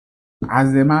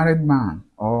As a married man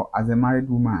or as a married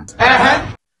woman,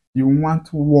 you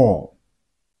want war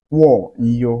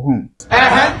in your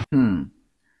home.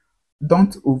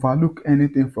 Don't overlook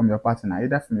anything from your partner,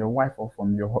 either from your wife or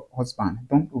from your husband.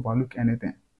 Don't overlook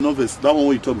anything. Novice, that one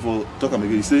when you talk before, talk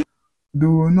again. You say,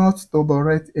 Do not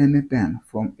tolerate anything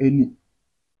from any.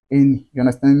 You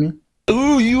understand me?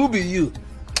 Ooh, you be you.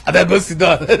 I better go sit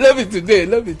down. Love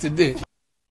it today.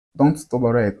 Don't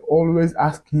tolerate. Always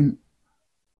ask him,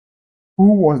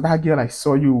 who was that girl I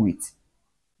saw you with?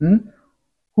 Who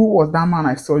was that man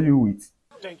I saw you with?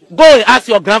 Go and ask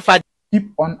your grandfather.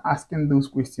 Keep on asking those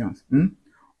questions.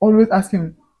 Always ask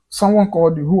him, someone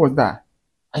called you, who was that?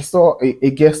 I saw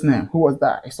a girl's name, who was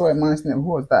that? I saw a man's name, who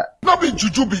was that? not be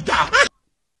juju be that.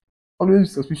 Always be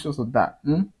suspicious of that.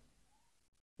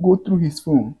 Go through his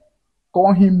phone,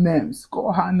 call him names,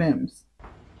 call her names.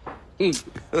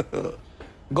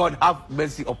 God have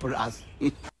mercy upon us.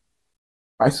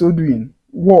 By so doing,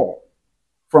 war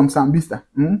from Sambisa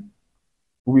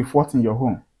will be fought in your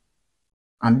home.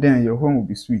 And then your home will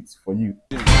be sweet for you.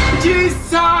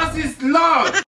 Jesus is Lord.